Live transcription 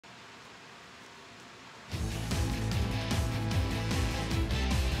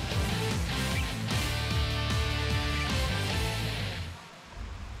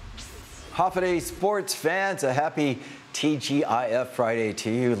Hafa sports fans, a happy TGIF Friday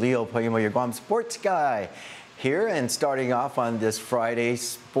to you. Leo Payumo, your Guam sports guy here, and starting off on this Friday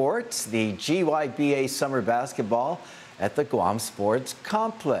sports, the GYBA summer basketball at the Guam Sports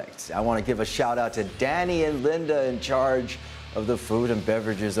Complex. I want to give a shout out to Danny and Linda in charge of the food and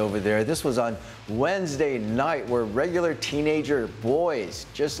beverages over there. This was on Wednesday night where regular teenager boys,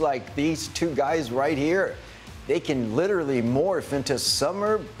 just like these two guys right here, they can literally morph into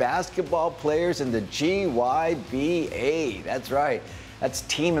summer basketball players in the GYBA. That's right. That's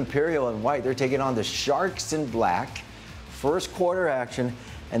Team Imperial in white. They're taking on the Sharks in black. First quarter action,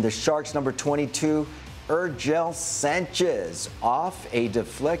 and the Sharks number 22, Urgel Sanchez, off a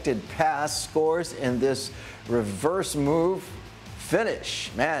deflected pass, scores in this reverse move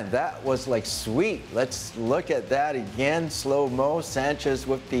finish. Man, that was like sweet. Let's look at that again. Slow-mo. Sanchez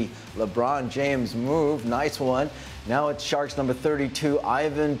with the LeBron James move. Nice one. Now it's Sharks number 32,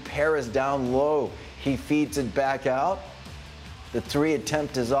 Ivan Perez down low. He feeds it back out. The three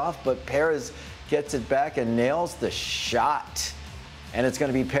attempt is off, but Perez gets it back and nails the shot. And it's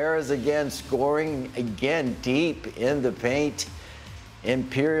going to be Perez again, scoring again deep in the paint.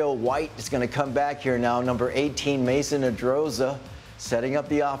 Imperial white is going to come back here now. Number 18, Mason Adroza, setting up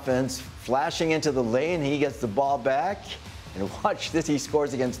the offense, flashing into the lane. He gets the ball back. And watch this, he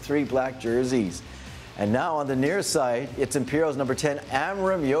scores against three black jerseys. And now on the near side, it's Imperial's number 10,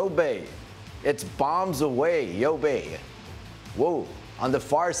 Amram Yobe. It's bombs away, Yobe. Whoa, on the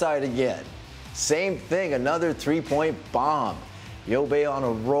far side again. Same thing, another three-point bomb. Yobe on a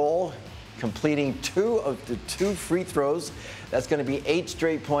roll, completing 2 of the 2 free throws. That's going to be 8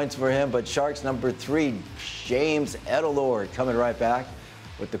 straight points for him. But Sharks number 3, James Edelord, coming right back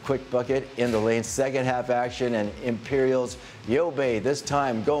with the quick bucket in the lane. Second half action, and Imperials Yobe this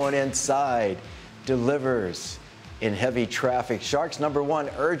time going inside, delivers in heavy traffic. Sharks number 1,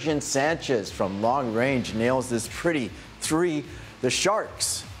 Urgel Sanchez from long range, nails this pretty three. The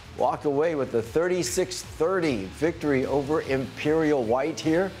Sharks walk away with a 36-30 victory over Imperial white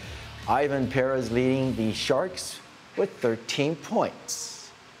here. Ivan Perez leading the Sharks with 13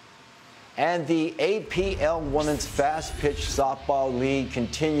 points. And the APL Women's Fast Pitch Softball League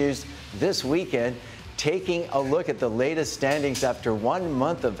continues this weekend, taking a look at the latest standings after 1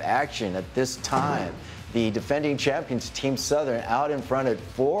 month of action at this time. The defending champions, Team Southern, out in front at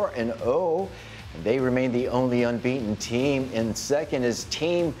 4-0. And they remain the only unbeaten team. In second is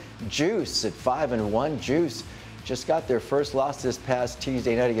Team Juice at 5-1. Juice just got their first loss this past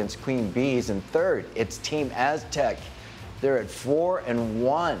Tuesday night against Queen Bees. And third, it's Team Aztec. They're at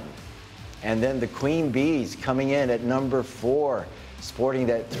 4-1. And then the Queen Bees coming in at number 4, sporting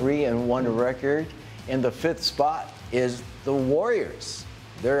that 3-1 record. In the 5th spot is the Warriors.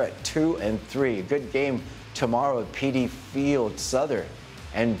 They're at 2-3. A good game tomorrow at PD Field. Southern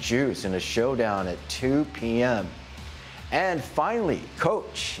and Juice in a showdown at 2 p.m. And finally,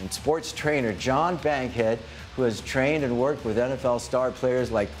 coach and sports trainer John Bankhead, who has trained and worked with NFL star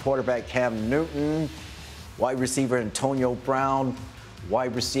players like quarterback Cam Newton, wide receiver Antonio Brown,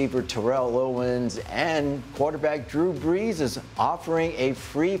 wide receiver Terrell Owens, and quarterback Drew Brees, is offering a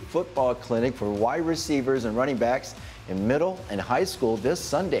free football clinic for wide receivers and running backs in middle and high school this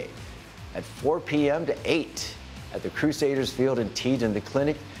Sunday at 4 p.m. to 8 at the Crusaders Field in Teton. The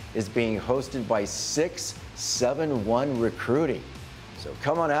clinic is being hosted by 671 Recruiting. So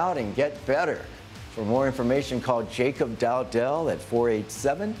come on out and get better. For more information, call Jacob Dowdell at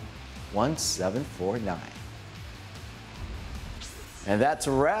 487-1749. And that's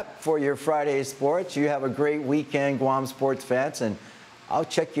a wrap for your Friday sports. You have a great weekend, Guam sports fans, and I'll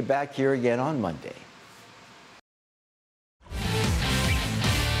check you back here again on Monday.